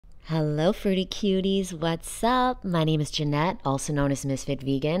Hello, Fruity Cuties. What's up? My name is Jeannette, also known as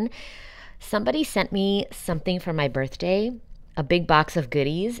Ms.FitVegan. Somebody sent me something for my birthday, a big box of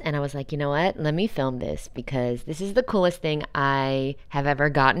goodies, and I was like, you know what? Let me film this because this is the coolest thing I have ever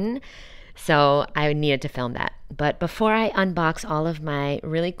gotten. So I needed to film that. But before I unbox all of my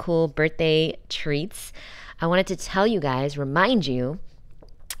really cool birthday treats, I wanted to tell you guys, remind you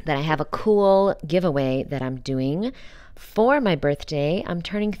that I have a cool giveaway that I'm doing for my birthday. I'm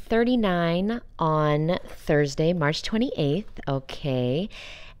turning 39 on Thursday, March 28th, okay?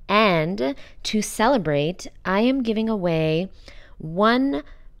 And to celebrate, I am giving away one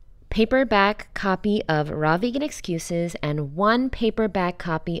paperback copy of Raw Vegan Excuses and one paperback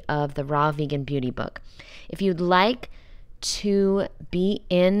copy of the Raw Vegan Beauty Book. If you'd like to be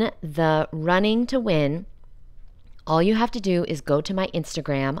in the running to win, all you have to do is go to my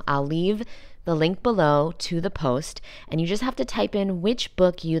Instagram. I'll leave the link below to the post, and you just have to type in which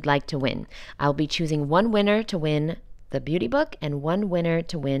book you'd like to win. I'll be choosing one winner to win the beauty book and one winner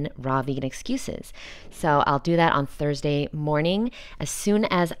to win Raw Vegan Excuses. So I'll do that on Thursday morning as soon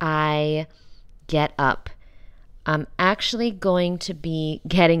as I get up. I'm actually going to be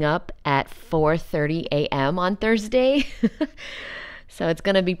getting up at 4:30 a.m. on Thursday. So it's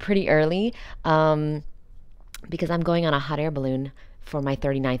going to be pretty early because I'm going on a hot air balloon for my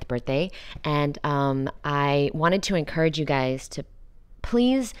 39th birthday. And I wanted to encourage you guys to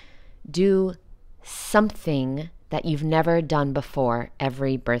please do something that you've never done before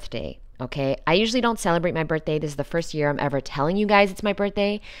every birthday, okay? I usually don't celebrate my birthday. This is the first year I'm ever telling you guys it's my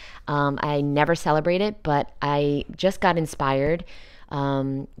birthday. I never celebrate it, but I just got inspired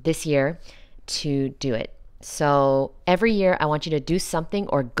this year to do it. So every year I want you to do something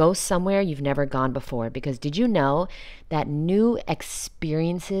or go somewhere you've never gone before, because did you know that new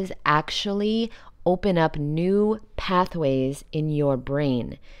experiences actually open up new pathways in your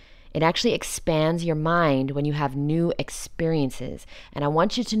brain? It actually expands your mind when you have new experiences. And I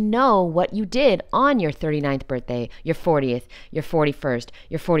want you to know what you did on your 39th birthday, your 40th, your 41st,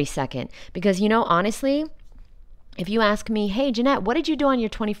 your 42nd. Because, you know, honestly, if you ask me, hey, Jeannette, what did you do on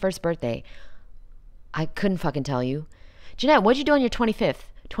your 21st birthday? I couldn't fucking tell you. Jeannette, what'd you do on your 25th,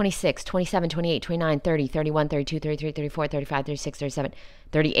 26, 27, 28, 29, 30, 31, 32, 33, 34, 35, 36, 37,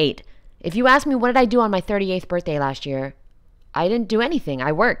 38. If you ask me what did I do on my 38th birthday last year, I didn't do anything.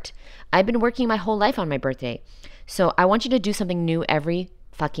 I worked. I've been working my whole life on my birthday. So I want you to do something new every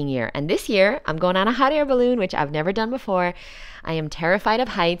fucking year. And this year, I'm going on a hot air balloon, which I've never done before. I am terrified of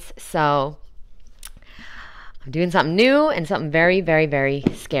heights, so I'm doing something new and something very, very, very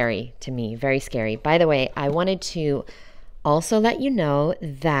scary to me. Very scary. By the way, I wanted to also let you know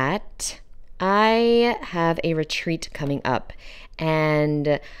that I have a retreat coming up.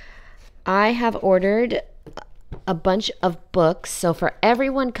 And I have ordered a bunch of books. So for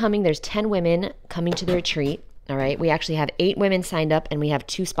everyone coming, there's 10 women coming to the retreat. All right. We actually have 8 women signed up and we have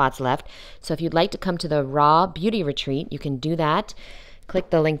 2 spots left. So if you'd like to come to the Raw Beauty Retreat, you can do that. Click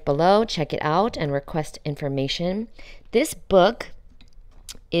the link below, check it out, and request information. This book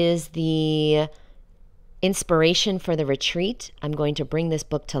is the inspiration for the retreat. I'm going to bring this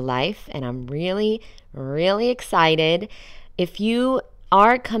book to life, and I'm really, really excited. If you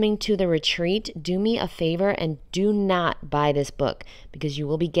are coming to the retreat, do me a favor and do not buy this book, because you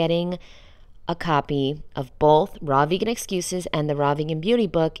will be getting a copy of both Raw Vegan Excuses and the Raw Vegan Beauty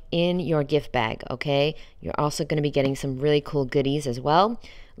Book in your gift bag, okay? You're also going to be getting some really cool goodies as well.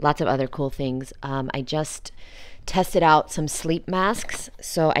 Lots of other cool things. I just tested out some sleep masks,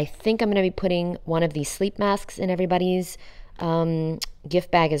 so I think I'm going to be putting one of these sleep masks in everybody's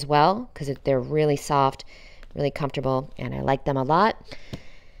gift bag as well, because they're really soft, really comfortable, and I like them a lot.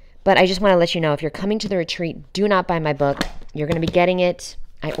 But I just want to let you know, if you're coming to the retreat, do not buy my book. You're going to be getting it.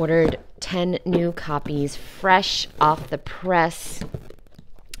 I ordered 10 new copies fresh off the press.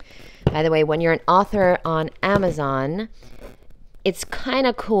 By the way, when you're an author on Amazon, it's kind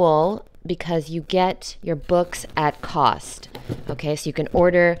of cool because you get your books at cost. Okay, so you can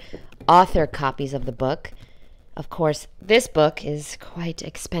order author copies of the book. Of course, this book is quite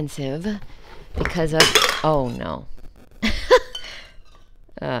expensive because of, oh no.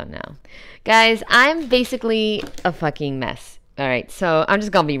 Oh no. Guys, I'm basically a fucking mess. All right, so I'm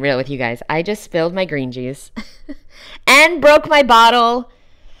just going to be real with you guys. I just spilled my green juice and broke my bottle.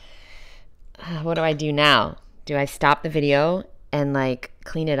 What do I do now? Do I stop the video and, like,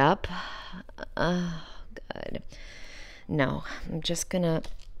 clean it up? Oh, God. No, I'm just going to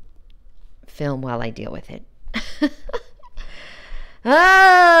film while I deal with it.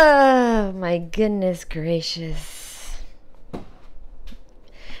 Oh, my goodness gracious.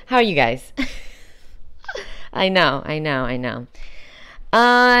 How are you guys? I know.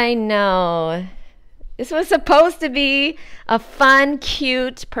 I know. This was supposed to be a fun,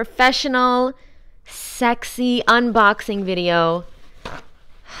 cute, professional, sexy unboxing video.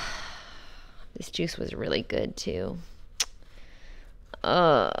 This juice was really good too.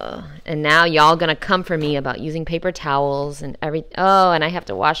 And now y'all gonna come for me about using paper towels and and I have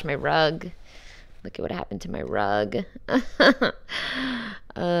to wash my rug. Look at what happened to my rug.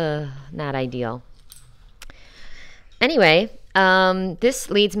 Not ideal. Anyway, this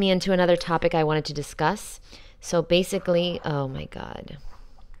leads me into another topic I wanted to discuss. So basically, oh my God,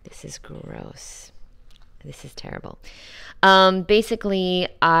 this is gross. This is terrible. Basically,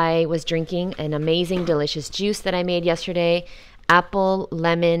 I was drinking an amazing, delicious juice that I made yesterday. Apple,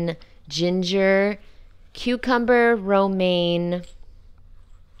 lemon, ginger, cucumber, romaine,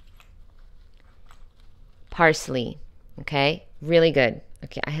 parsley. Okay? Really good.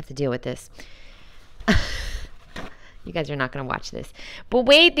 Okay, I have to deal with this. You guys are not going to watch this. But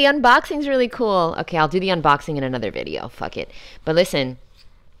wait, the unboxing's really cool. Okay, I'll do the unboxing in another video. Fuck it. But listen,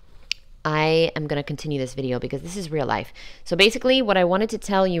 I am going to continue this video because this is real life. So basically, what I wanted to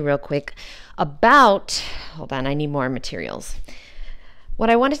tell you real quick about... Hold on, I need more materials.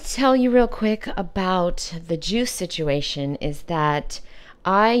 What I wanted to tell you real quick about the juice situation is that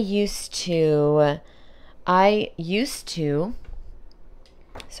I used to...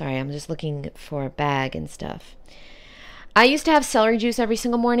 Sorry, I'm just looking for a bag and stuff. I used to have celery juice every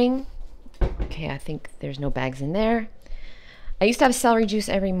single morning. Okay, I think there's no bags in there. I used to have celery juice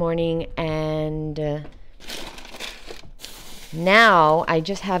every morning, and now I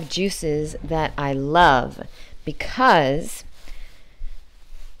just have juices that I love because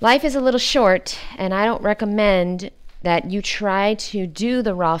life is a little short, and I don't recommend that you try to do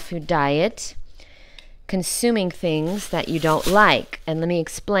the raw food diet consuming things that you don't like. And let me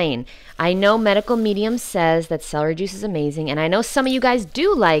explain. I know medical medium says that celery juice is amazing, and I know some of you guys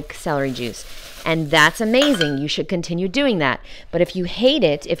do like celery juice, and that's amazing. You should continue doing that. But if you hate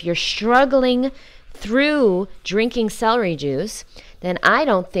it, if you're struggling through drinking celery juice, then I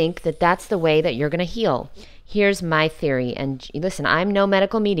don't think that that's the way that you're going to heal. Here's my theory. And listen, I'm no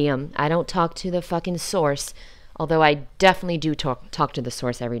medical medium. I don't talk to the fucking source, although I definitely do talk to the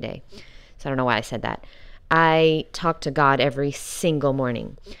source every day. So I don't know why I said that. I talk to God every single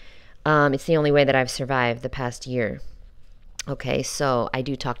morning. It's the only way that I've survived the past year. Okay, so I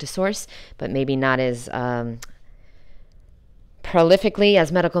do talk to source, but maybe not as prolifically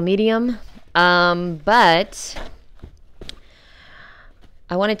as medical medium. But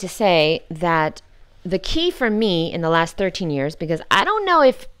I wanted to say that the key for me in the last 13 years, because I don't know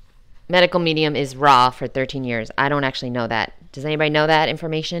if medical medium is raw for 13 years. I don't actually know that. Does anybody know that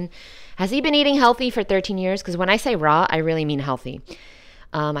information? Has he been eating healthy for 13 years? Because when I say raw, I really mean healthy.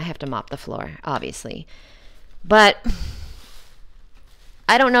 I have to mop the floor, obviously. But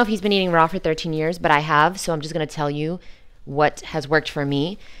I don't know if he's been eating raw for 13 years, but I have. So I'm just going to tell you what has worked for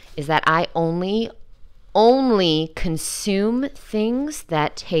me is that I only consume things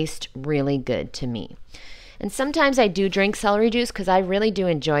that taste really good to me. And sometimes I do drink celery juice because I really do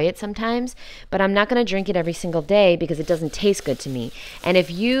enjoy it sometimes, but I'm not going to drink it every single day because it doesn't taste good to me. And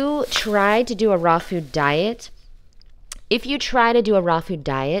if you try to do a raw food diet, and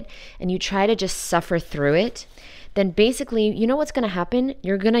you try to just suffer through it, then basically, you know what's going to happen?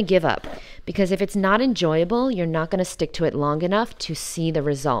 You're going to give up. Because if it's not enjoyable, you're not going to stick to it long enough to see the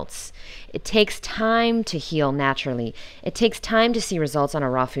results. It takes time to heal naturally. It takes time to see results on a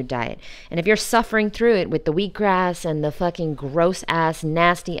raw food diet. And if you're suffering through it with the wheatgrass and the fucking gross ass,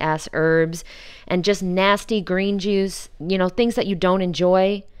 nasty ass herbs and just nasty green juice, you know, things that you don't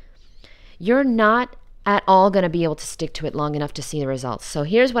enjoy, you're not at all going to be able to stick to it long enough to see the results. So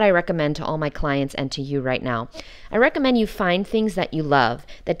here's what I recommend to all my clients and to you right now. I recommend you find things that you love,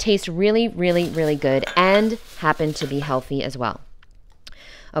 that taste really, really, really good and happen to be healthy as well.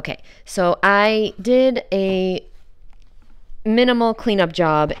 Okay, so I did a minimal cleanup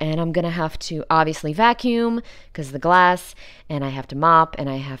job, and I'm going to have to obviously vacuum because of the glass, and I have to mop, and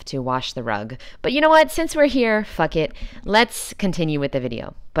I have to wash the rug. But you know what? Since we're here, fuck it. Let's continue with the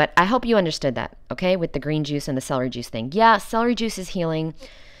video. But I hope you understood that, okay, with the green juice and the celery juice thing. Yeah, celery juice is healing.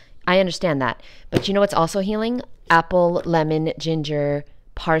 I understand that. But you know what's also healing? Apple, lemon, ginger,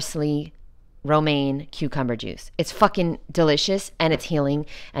 parsley, romaine, cucumber juice. It's fucking delicious and it's healing.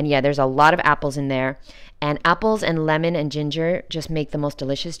 And yeah, there's a lot of apples in there. And apples and lemon and ginger just make the most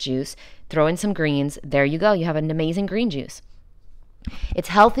delicious juice. Throw in some greens. There you go. You have an amazing green juice. It's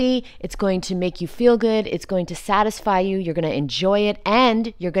healthy. It's going to make you feel good. It's going to satisfy you. You're going to enjoy it,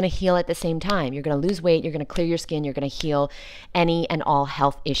 and you're going to heal at the same time. You're going to lose weight. You're going to clear your skin. You're going to heal any and all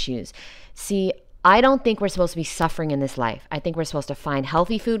health issues. See, I don't think we're supposed to be suffering in this life. I think we're supposed to find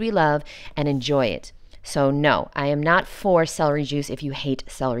healthy food we love and enjoy it. So no, I am not for celery juice if you hate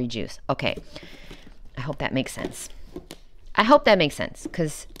celery juice. Okay, I hope that makes sense. I hope that makes sense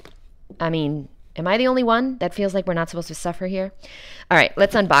because, I mean, am I the only one that feels like we're not supposed to suffer here? All right,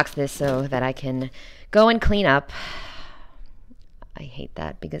 let's unbox this so that I can go and clean up. I hate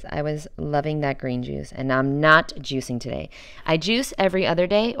that because I was loving that green juice and I'm not juicing today. I juice every other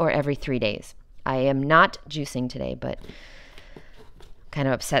day or every 3 days. I am not juicing today, but kind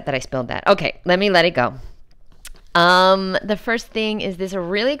of upset that I spilled that. Okay, let me let it go. The first thing is this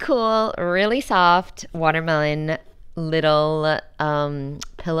really cool, really soft watermelon little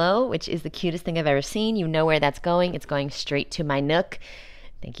pillow, which is the cutest thing I've ever seen. You know where that's going. It's going straight to my nook.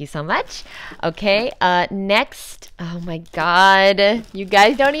 Thank you so much. Okay, next. Oh my God. You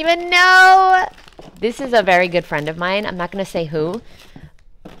guys don't even know. This is a very good friend of mine. I'm not going to say who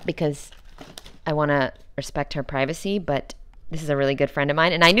because I want to respect her privacy, but this is a really good friend of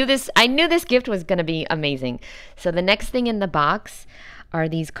mine. And I knew this gift was going to be amazing. So the next thing in the box are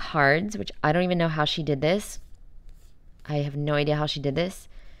these cards, which I don't even know how she did this. I have no idea how she did this.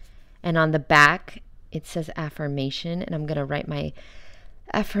 And on the back, it says affirmation, and I'm going to write my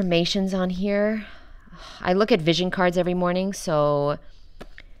affirmations on here. I look at vision cards every morning, so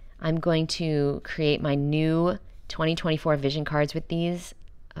I'm going to create my new 2024 vision cards with these.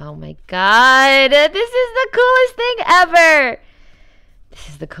 Oh my God, this is the coolest thing ever. This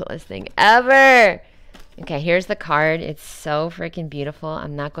is the coolest thing ever. Okay, here's the card. It's so freaking beautiful.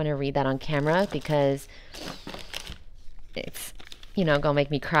 I'm not going to read that on camera because it's, gonna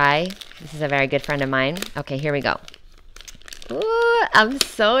make me cry. This is a very good friend of mine. Okay, here we go. Ooh, I'm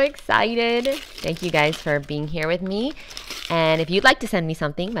so excited. Thank you guys for being here with me. And if you'd like to send me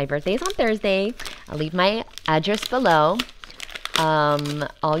something, my birthday is on Thursday. I'll leave my address below.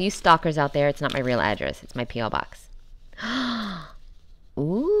 All you stalkers out there, it's not my real address. It's my P.O. box.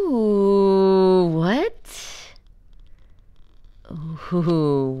 Ooh, what?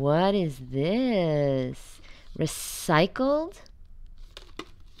 Ooh, what is this? Recycled?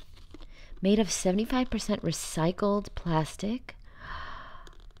 Made of 75% recycled plastic?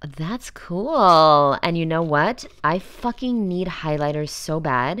 That's cool. And you know what? I fucking need highlighters so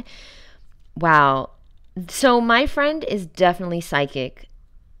bad. Wow. So my friend is definitely psychic.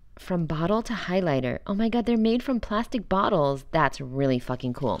 From bottle to highlighter. Oh my God, they're made from plastic bottles. That's really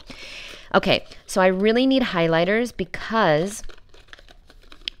fucking cool. Okay, so I really need highlighters because...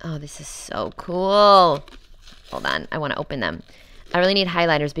 Oh, this is so cool. Hold on, I want to open them. I really need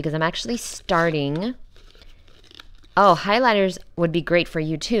highlighters because I'm actually starting... Oh, highlighters would be great for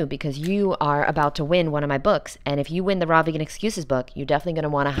you too because you are about to win one of my books. And if you win the Raw Vegan Excuses book, you're definitely going to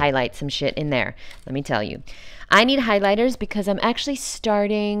want to highlight some shit in there. Let me tell you. I need highlighters because I'm actually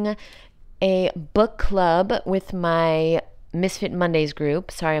starting a book club with my Misfit Mondays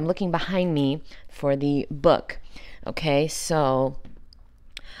group. Sorry, I'm looking behind me for the book. Okay, so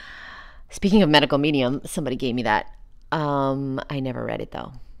speaking of medical medium, somebody gave me that. I never read it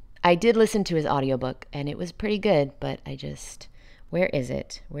though. I did listen to his audiobook and it was pretty good, but I just, where is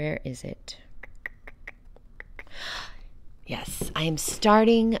it? Where is it? Yes, I am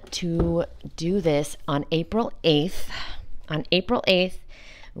starting to do this on April 8th. On April 8th,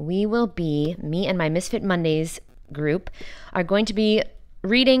 we will be, me and my Misfit Mondays group are going to be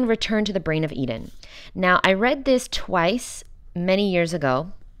reading Return to the Brain of Eden. Now, I read this twice many years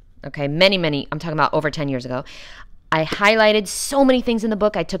ago. Okay, many, I'm talking about over 10 years ago. I highlighted so many things in the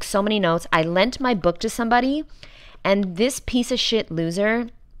book. I took so many notes. I lent my book to somebody, and this piece of shit loser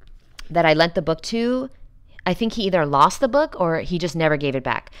that I lent the book to, I think he either lost the book or he just never gave it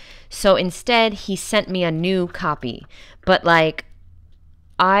back. So instead, he sent me a new copy. But like,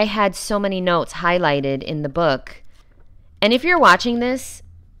 I had so many notes highlighted in the book. And if you're watching this,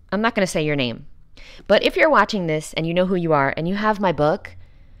 I'm not going to say your name, but if you're watching this and you know who you are and you have my book,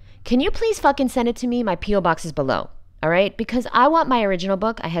 can you please fucking send it to me? My P.O. box is below. All right? Because I want my original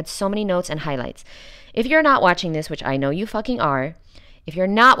book. I had so many notes and highlights. If you're not watching this, which I know you fucking are, if you're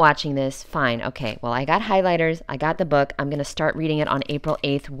not watching this, fine. Okay, well, I got highlighters. I got the book. I'm going to start reading it on April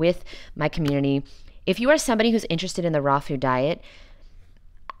 8th with my community. If you are somebody who's interested in the raw food diet,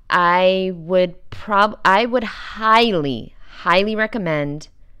 I would highly recommend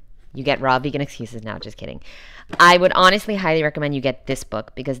you get Raw Vegan Excuses now. Just kidding. I would honestly highly recommend you get this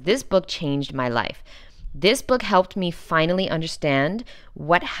book because this book changed my life. This book helped me finally understand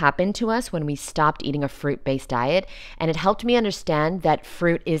what happened to us when we stopped eating a fruit-based diet, and it helped me understand that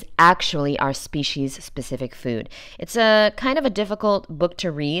fruit is actually our species-specific food. It's a kind of a difficult book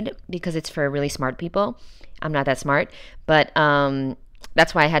to read because it's for really smart people. I'm not that smart, but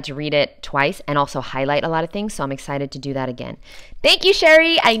That's why I had to read it twice and also highlight a lot of things. So I'm excited to do that again. Thank you,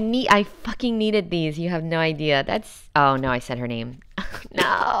 Sherry. I fucking needed these. You have no idea. Oh no, I said her name.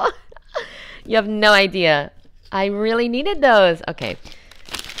 No. You have no idea. I really needed those. Okay.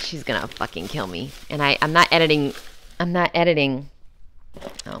 She's gonna fucking kill me. And I'm not editing. Oh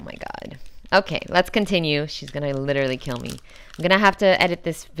my God. Okay, let's continue. She's gonna literally kill me. I'm gonna have to edit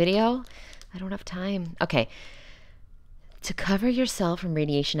this video. I don't have time. Okay. To cover yourself from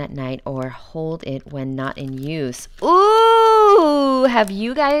radiation at night or hold it when not in use. Ooh! Have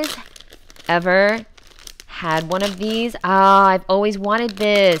you guys ever had one of these? Ah, I've always wanted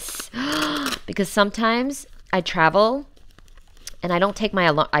this. Because sometimes I travel and I don't take my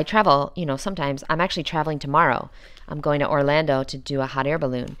alarm. I travel, sometimes. I'm actually traveling tomorrow. I'm going to Orlando to do a hot air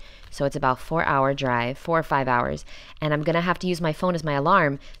balloon. So it's about 4-hour drive, 4 or 5 hours. And I'm going to have to use my phone as my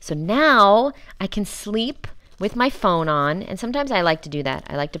alarm. So now I can sleep with my phone on, and sometimes I like to do that.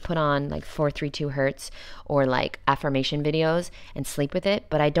 I like to put on like 432 hertz or like affirmation videos and sleep with it,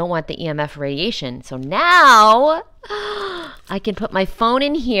 but I don't want the EMF radiation. So now I can put my phone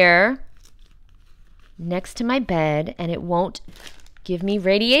in here next to my bed and it won't give me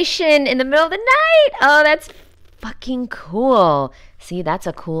radiation in the middle of the night. Oh, that's fucking cool. See, that's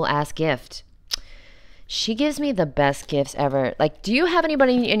a cool ass gift. She gives me the best gifts ever. Like, do you have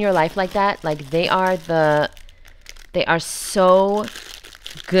anybody in your life like that? Like, they are so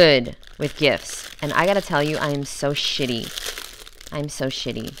good with gifts. And I gotta tell you, I am so shitty. I'm so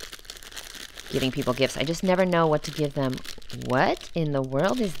shitty giving people gifts. I just never know what to give them. What in the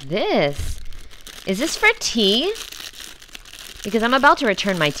world is this? Is this for tea? Because I'm about to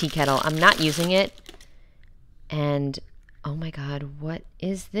return my tea kettle. I'm not using it. And, oh my God, what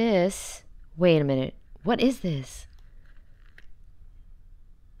is this? Wait a minute. What is this?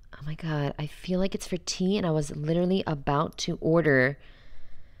 Oh my God, I feel like it's for tea and I was literally about to order.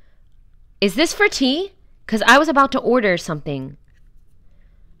 Is this for tea? Because I was about to order something.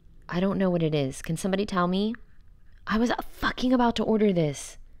 I don't know what it is. Can somebody tell me? I was fucking about to order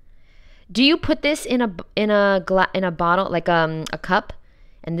this. Do you put this in a bottle, like a cup?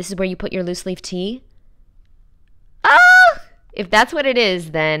 And this is where you put your loose leaf tea? Ah! If that's what it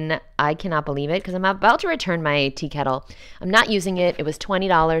is, then I cannot believe it because I'm about to return my tea kettle. I'm not using it. It was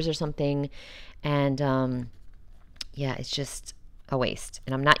 $20 or something. And yeah, it's just a waste.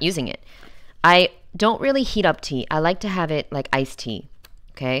 And I'm not using it. I don't really heat up tea. I like to have it like iced tea.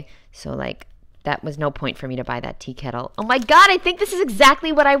 Okay? So like that was no point for me to buy that tea kettle. Oh my God, I think this is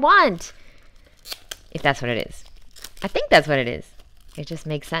exactly what I want. If that's what it is. I think that's what it is. It just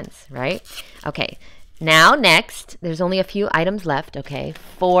makes sense, right? Okay. Now, next, there's only a few items left, okay?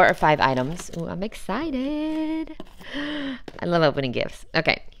 4 or 5 items. Ooh, I'm excited. I love opening gifts.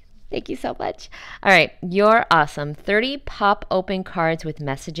 Okay. Thank you so much. All right. You're awesome. 30 pop open cards with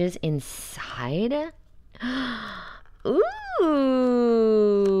messages inside. Ooh.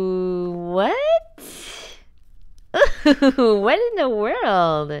 What? Ooh, what in the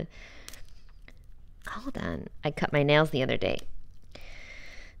world? Hold on. I cut my nails the other day.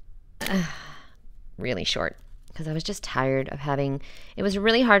 Really short because I was just tired of it was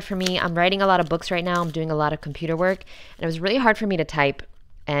really hard for me. I'm writing a lot of books right now. I'm doing a lot of computer work and it was really hard for me to type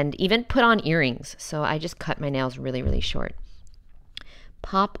and even put on earrings. So I just cut my nails really, really short.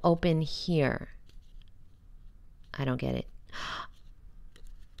 Pop open here. I don't get it.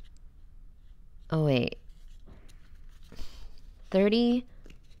 Oh, wait. 30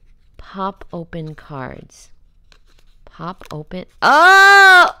 pop open cards. Pop open.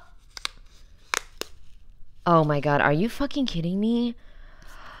 Oh! Oh my God, are you fucking kidding me?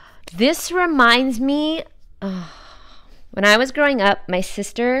 This reminds me, when I was growing up, my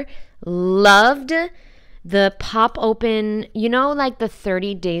sister loved the pop open, like the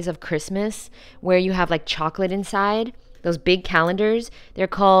 30 days of Christmas where you have like chocolate inside, those big calendars. They're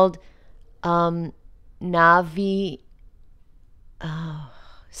called Navi. Oh,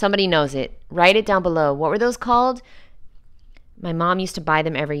 somebody knows it. Write it down below. What were those called? My mom used to buy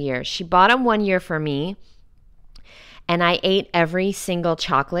them every year. She bought them one year for me. And I ate every single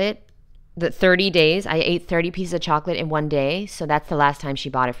chocolate. The 30 days, I ate 30 pieces of chocolate in one day. So that's the last time she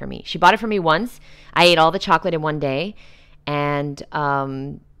bought it for me. She bought it for me once. I ate all the chocolate in one day. And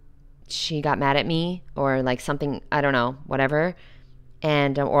she got mad at me or like something, I don't know, whatever.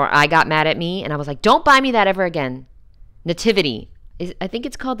 And or I got mad at me and I was like, don't buy me that ever again. Nativity. I think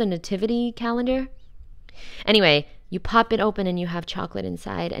it's called the Nativity calendar. Anyway, you pop it open and you have chocolate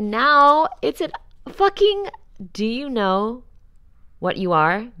inside. And now it's a fucking... Do you know what you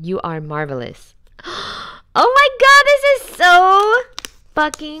are? You are marvelous. Oh my God, this is so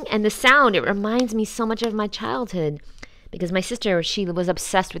fucking... And the sound, it reminds me so much of my childhood. because my sister, she was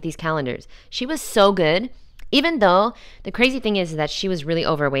obsessed with these calendars. She was so good, even though the crazy thing is that she was really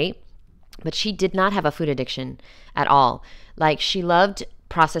overweight, but she did not have a food addiction at all. Like, she loved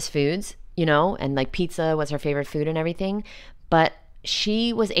processed foods, you know, and like pizza was her favorite food and everything, but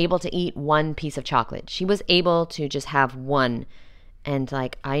she was able to eat one piece of chocolate. She was able to just have one. And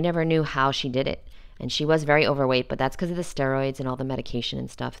like, I never knew how she did it. And she was very overweight, but that's because of the steroids and all the medication and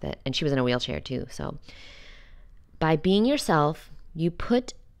stuff and she was in a wheelchair too. So by being yourself, you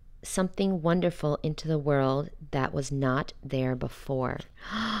put something wonderful into the world that was not there before.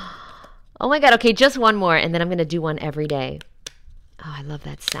 Oh my God. Okay, just one more, and then I'm going to do one every day. Oh, I love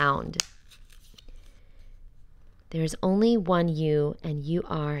that sound. There's only one you, and you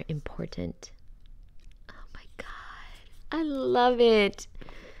are important. Oh my God. I love it.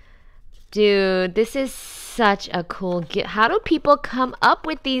 Dude, this is such a cool gift. How do people come up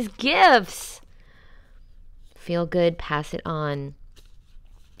with these gifts? Feel good, pass it on.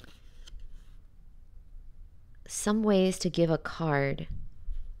 Some ways to give a card.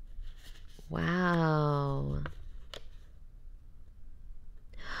 Wow.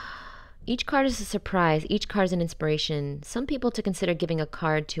 Each card is a surprise. Each card is an inspiration. Some people to consider giving a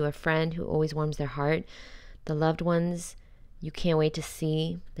card to a friend who always warms their heart, the loved ones you can't wait to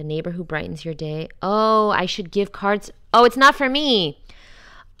see, the neighbor who brightens your day. Oh, I should give cards. Oh, it's not for me.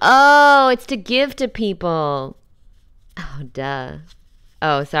 Oh, it's to give to people. Oh, duh.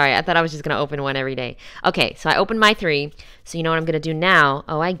 Oh, sorry. I thought I was just going to open one every day. Okay, so I opened my 3. So you know what I'm going to do now?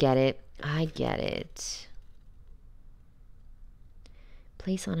 Oh, I get it. I get it.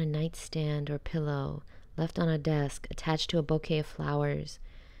 Place on a nightstand or pillow, left on a desk, attached to a bouquet of flowers,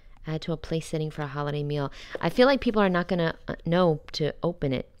 add to a place setting for a holiday meal. I feel like people are not going to know to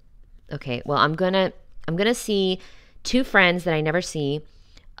open it. Okay, well, I'm going to see 2 friends that I never see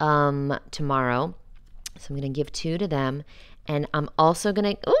tomorrow. So I'm going to give 2 to them. And I'm also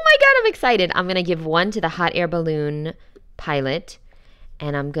going to, oh my God, I'm excited. I'm going to give 1 to the hot air balloon pilot.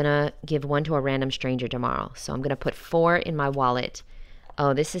 And I'm going to give 1 to a random stranger tomorrow. So I'm going to put 4 in my wallet.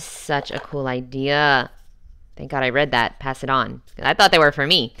 Oh, this is such a cool idea. Thank God I read that. Pass it on. I thought they were for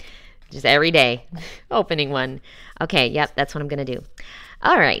me. Just every day. Opening one. Okay, yep, that's what I'm going to do.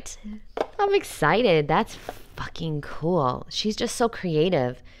 All right. I'm excited. That's fucking cool. She's just so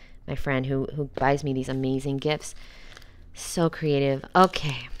creative. My friend who buys me these amazing gifts. So creative.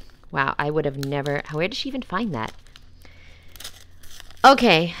 Okay. Wow, I would have never... Where did she even find that?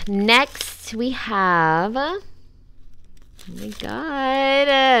 Okay, next we have... Oh my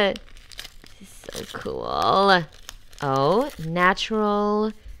God. This is so cool. Oh,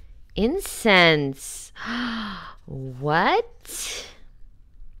 natural incense. What?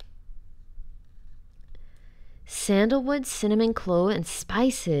 Sandalwood, cinnamon, clove, and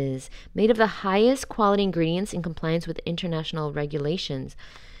spices made of the highest quality ingredients in compliance with international regulations.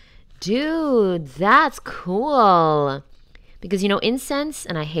 Dude, that's cool. Because, you know, incense,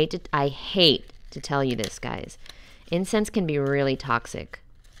 and I hate to tell you this, guys. Incense can be really toxic.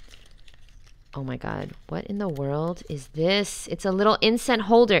 Oh my God, what in the world is this? It's a little incense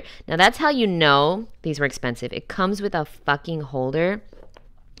holder. Now that's how you know these were expensive. It comes with a fucking holder.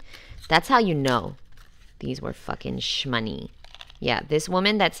 That's how you know these were fucking shmoney. Yeah, this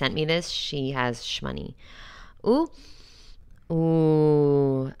woman that sent me this, she has shmoney. Ooh,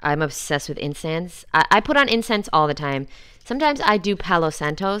 I'm obsessed with incense. I put on incense all the time. Sometimes I do Palo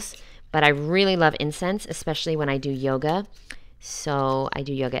Santos, but I really love incense, especially when I do yoga. So I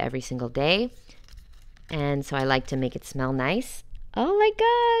do yoga every single day. And so I like to make it smell nice. Oh my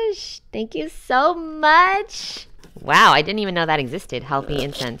gosh. Thank you so much. Wow, I didn't even know that existed. Healthy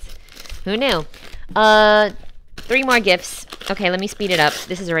incense. Who knew? 3 more gifts. Okay, let me speed it up.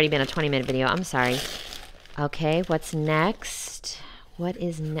 This has already been a 20-minute video. I'm sorry. Okay, what's next? What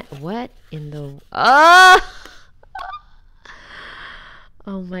in the... Oh!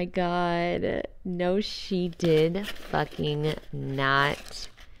 Oh my God. No, she did fucking not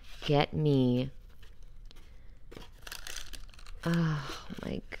get me. Oh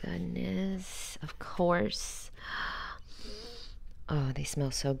my goodness. Of course. Oh, they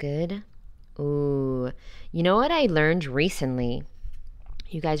smell so good. Ooh. You know what I learned recently?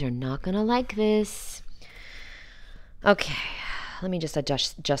 You guys are not gonna like this. Okay, let me just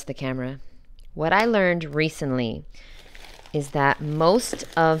adjust the camera. What I learned recently is that most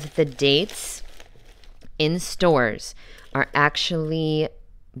of the dates in stores are actually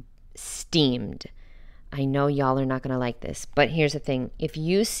steamed. I know y'all are not gonna like this, but here's the thing. If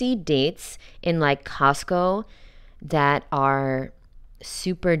you see dates in like Costco that are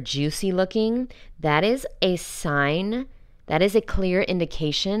super juicy looking, that is a sign, that is a clear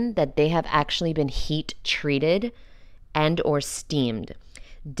indication that they have actually been heat treated and or steamed.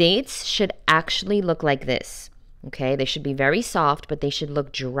 Dates should actually look like this, okay? They should be very soft, but they should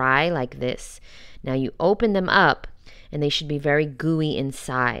look dry like this. Now you open them up and they should be very gooey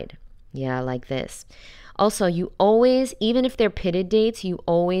inside. Yeah, like this. Also, you always, even if they're pitted dates, you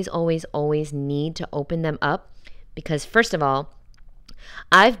always need to open them up because first of all,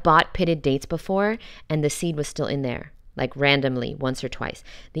 I've bought pitted dates before and the seed was still in there, like randomly once or twice.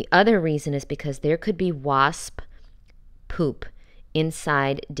 The other reason is because there could be wasp poop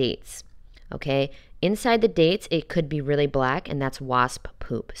inside dates, okay? Inside the dates, it could be really black and that's wasp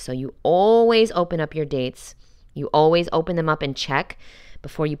poop. So you always open up your dates. You always open them up and check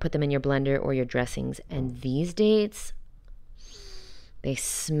before you put them in your blender or your dressings. And these dates, they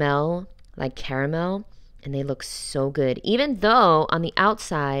smell like caramel and they look so good. Even though on the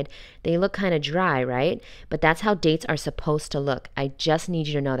outside, they look kind of dry, right? But that's how dates are supposed to look. I just need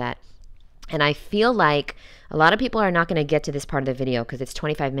you to know that. And I feel like a lot of people are not going to get to this part of the video because it's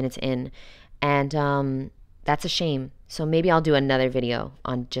 25 minutes in. And that's a shame. So maybe I'll do another video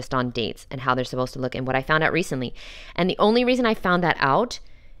on just on dates and how they're supposed to look and what I found out recently. And the only reason I found that out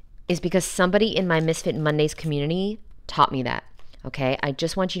is because somebody in my Misfit Mondays community taught me that. Okay, I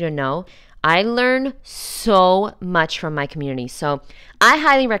just want you to know I learn so much from my community. So I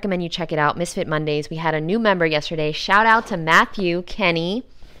highly recommend you check it out, Misfit Mondays. We had a new member yesterday. Shout out to Matthew Kenny.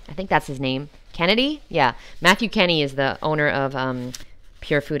 I think that's his name. Kennedy? Yeah. Matthew Kenny is the owner of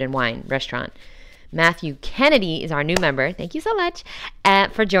Pure Food and Wine restaurant. Matthew Kennedy is our new member. Thank you so much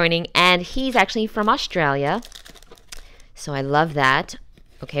for joining. And he's actually from Australia. So I love that.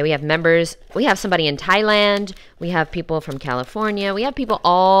 Okay, we have members. We have somebody in Thailand. We have people from California. We have people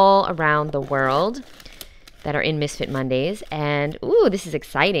all around the world that are in Misfit Mondays. And, ooh, this is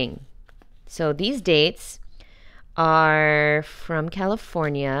exciting. So these dates are from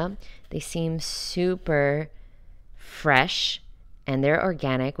California. They seem super fresh. And they're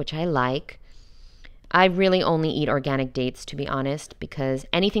organic, which I like. I really only eat organic dates, to be honest, because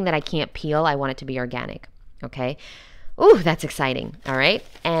anything that I can't peel, I want it to be organic. Okay? Ooh, that's exciting. All right.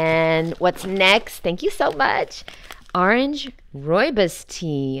 And what's next? Thank you so much. Orange rooibos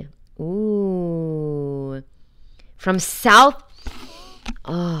tea. Ooh. From South.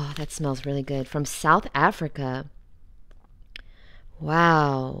 Oh, that smells really good. From South Africa.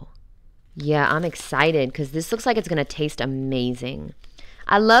 Wow. Yeah, I'm excited because this looks like it's going to taste amazing.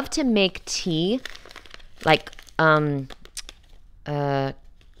 I love to make tea like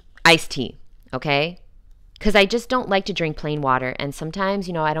iced tea, okay? Because I just don't like to drink plain water. And sometimes,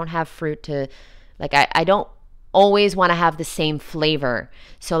 you know, I don't have fruit to, like, I don't always want to have the same flavor.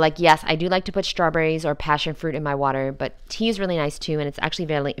 So, like, yes, I do like to put strawberries or passion fruit in my water, but tea is really nice too, and it's actually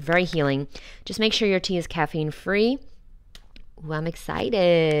very, very healing. Just make sure your tea is caffeine-free. Ooh, I'm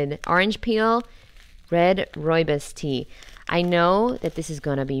excited. Orange peel, red rooibos tea. I know that this is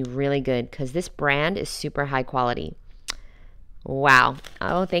going to be really good because this brand is super high quality. Wow.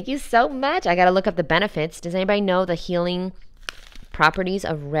 Oh, thank you so much. I got to look up the benefits. Does anybody know the healing properties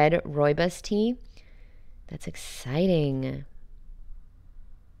of red rooibos tea? That's exciting.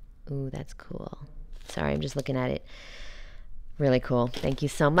 Ooh, that's cool. Sorry, I'm just looking at it. Really cool. Thank you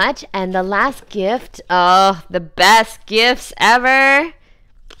so much. And the last gift, oh, the best gifts ever.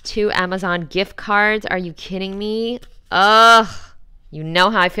 2 Amazon gift cards. Are you kidding me? Ugh. You know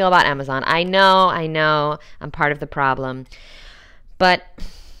how I feel about Amazon. I know. I'm part of the problem. But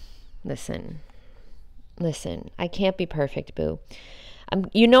listen, I can't be perfect, boo.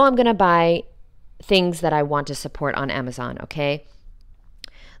 You know I'm going to buy things that I want to support on Amazon, okay?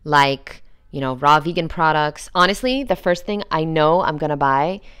 Like, you know, raw vegan products. Honestly, the first thing I know I'm going to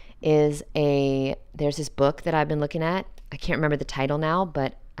buy is there's this book that I've been looking at. I can't remember the title now,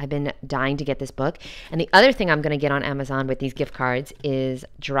 but I've been dying to get this book. And the other thing I'm going to get on Amazon with these gift cards is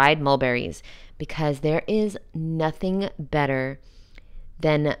dried mulberries, because there is nothing better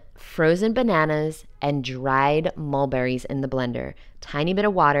than frozen bananas and dried mulberries in the blender. Tiny bit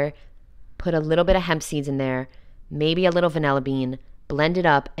of water, put a little bit of hemp seeds in there, maybe a little vanilla bean, blend it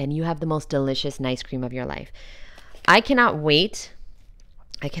up, and you have the most delicious ice cream of your life. I cannot wait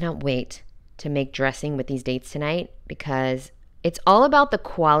to make dressing with these dates tonight, because it's all about the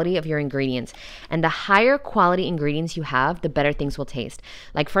quality of your ingredients. And the higher quality ingredients you have, the better things will taste.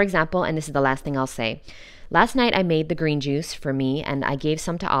 Like, for example, and this is the last thing I'll say. Last night I made the green juice for me and I gave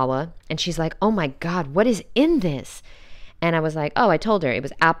some to Awa, and she's like, "Oh my God, what is in this?" And I was like, oh, I told her it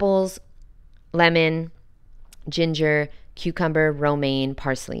was apples, lemon, ginger, cucumber, romaine,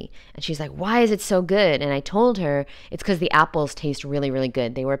 parsley. And she's like, "Why is it so good?" And I told her it's because the apples taste really, really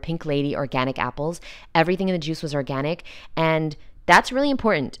good. They were Pink Lady organic apples. Everything in the juice was organic. And that's really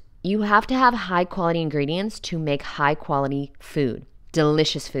important. You have to have high quality ingredients to make high quality food,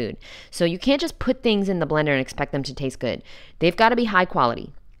 delicious food. So you can't just put things in the blender and expect them to taste good. They've got to be high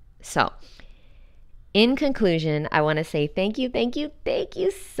quality. So in conclusion, I want to say thank you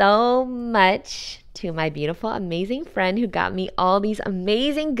so much to my beautiful, amazing friend who got me all these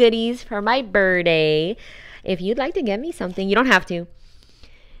amazing goodies for my birthday. If you'd like to get me something, you don't have to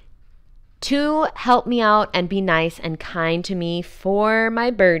help me out and be nice and kind to me for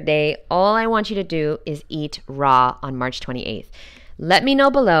my birthday, all I want you to do is eat raw on March 28th. Let me know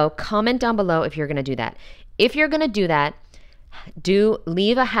below, comment down below if you're going to do that. If you're going to do that,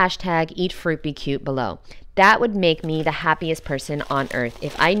 leave a hashtag #EatFruitBeCute below. That would make me the happiest person on earth.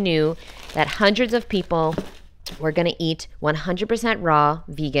 If I knew that hundreds of people were going to eat 100% raw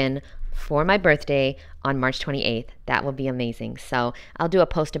vegan for my birthday on March 28th. That will be amazing. So I'll do a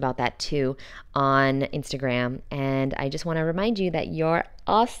post about that too on Instagram. And I just want to remind you that you're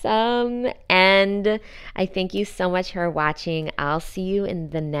awesome. And I thank you so much for watching. I'll see you in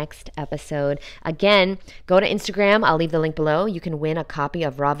the next episode. Again, go to Instagram. I'll leave the link below. You can win a copy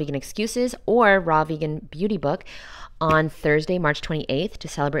of Raw Vegan Excuses or Raw Vegan Beauty Book on Thursday, March 28th to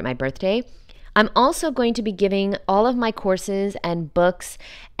celebrate my birthday. I'm also going to be giving all of my courses and books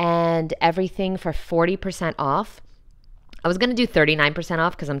and everything for 40% off. I was going to do 39%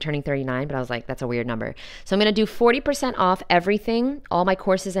 off because I'm turning 39, but I was like, that's a weird number. So I'm going to do 40% off everything, all my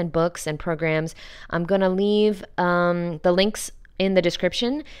courses and books and programs. I'm going to leave the links in the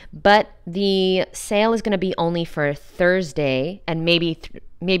description, but the sale is going to be only for Thursday and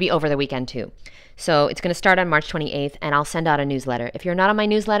maybe over the weekend too. So it's going to start on March 28th, and I'll send out a newsletter. If you're not on my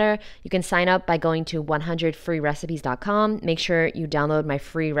newsletter, you can sign up by going to 100freerecipes.com. Make sure you download my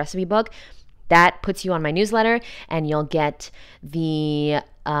free recipe book. That puts you on my newsletter, and you'll get the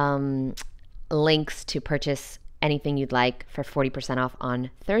links to purchase anything you'd like for 40% off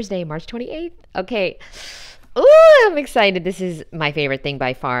on Thursday, March 28th. Okay. Ooh, I'm excited. This is my favorite thing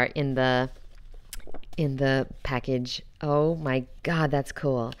by far in the package. Oh my God, that's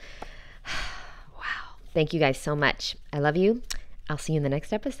cool. Thank you guys so much. I love you. I'll see you in the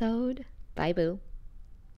next episode. Bye, boo.